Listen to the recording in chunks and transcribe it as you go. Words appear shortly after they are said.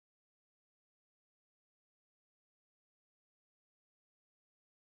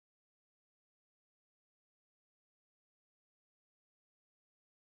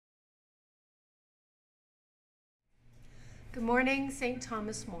Good morning, St.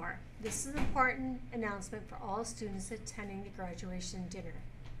 Thomas More. This is an important announcement for all students attending the graduation dinner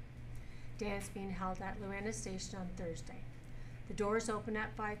dance being held at Luana Station on Thursday. The doors open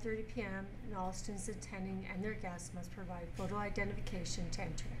at 5:30 p.m. and all students attending and their guests must provide photo identification to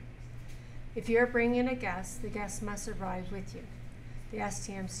enter. If you are bringing a guest, the guest must arrive with you, the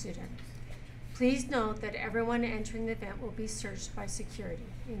STM student. Please note that everyone entering the event will be searched by security,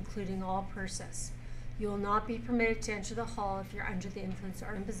 including all purses. You will not be permitted to enter the hall if you're under the influence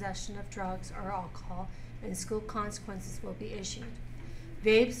or in possession of drugs or alcohol, and school consequences will be issued.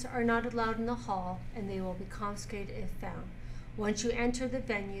 Vapes are not allowed in the hall, and they will be confiscated if found. Once you enter the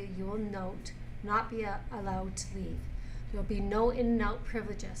venue, you will not be allowed to leave. There will be no in and out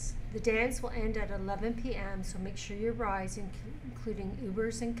privileges. The dance will end at 11 p.m., so make sure your rides, including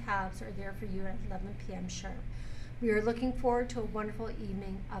Ubers and cabs, are there for you at 11 p.m. sharp. We are looking forward to a wonderful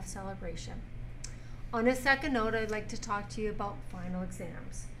evening of celebration. On a second note, I'd like to talk to you about final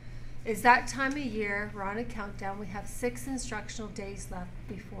exams. It's that time of year, we're on a countdown. We have 6 instructional days left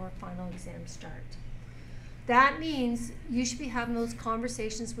before final exams start. That means you should be having those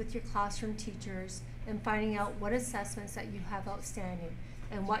conversations with your classroom teachers and finding out what assessments that you have outstanding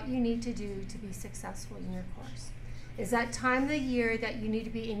and what you need to do to be successful in your course. It's that time of the year that you need to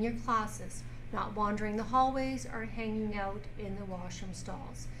be in your classes, not wandering the hallways or hanging out in the washroom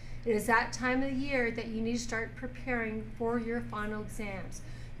stalls. It is that time of the year that you need to start preparing for your final exams.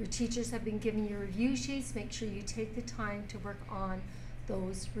 Your teachers have been giving you review sheets. Make sure you take the time to work on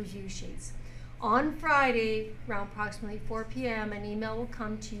those review sheets. On Friday, around approximately 4 p.m., an email will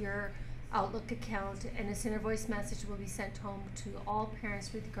come to your Outlook account and a center voice message will be sent home to all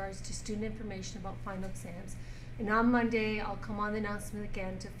parents with regards to student information about final exams. And on Monday, I'll come on the announcement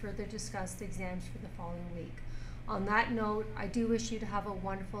again to further discuss the exams for the following week. On that note, I do wish you to have a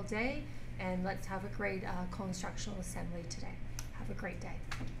wonderful day, and let's have a great co-instructional assembly today. Have a great day.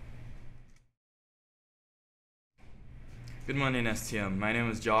 Good morning, STM. My name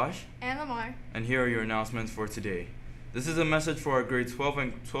is Josh. And Lamar. And here are your announcements for today. This is a message for our grade 12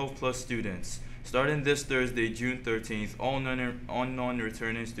 and 12 plus students. Starting this Thursday, June 13th, all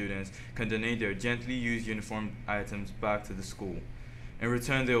non-returning students can donate their gently used uniform items back to the school. In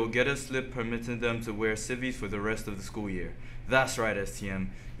return, they will get a slip permitting them to wear civvies for the rest of the school year. That's right, STM.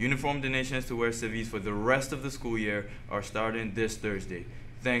 Uniform donations to wear civvies for the rest of the school year are starting this Thursday.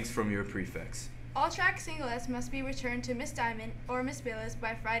 Thanks from your prefects. All track singlets must be returned to Miss Diamond or Miss Bayless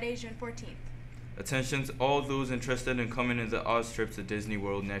by Friday, June 14th. Attention to all those interested in coming in the Oz trip to Disney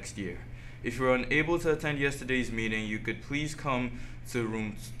World next year. If you were unable to attend yesterday's meeting, you could please come to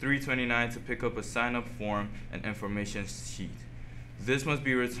room 329 to pick up a sign-up form and information sheet. This must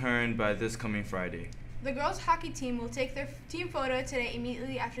be returned by this coming Friday. The girls' hockey team will take their team photo today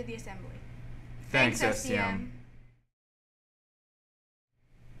immediately after the assembly. Thanks, STM.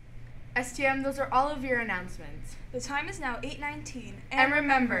 STM, those are all of your announcements. The time is now 8:19. And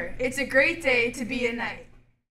remember, it's a great day to be a knight.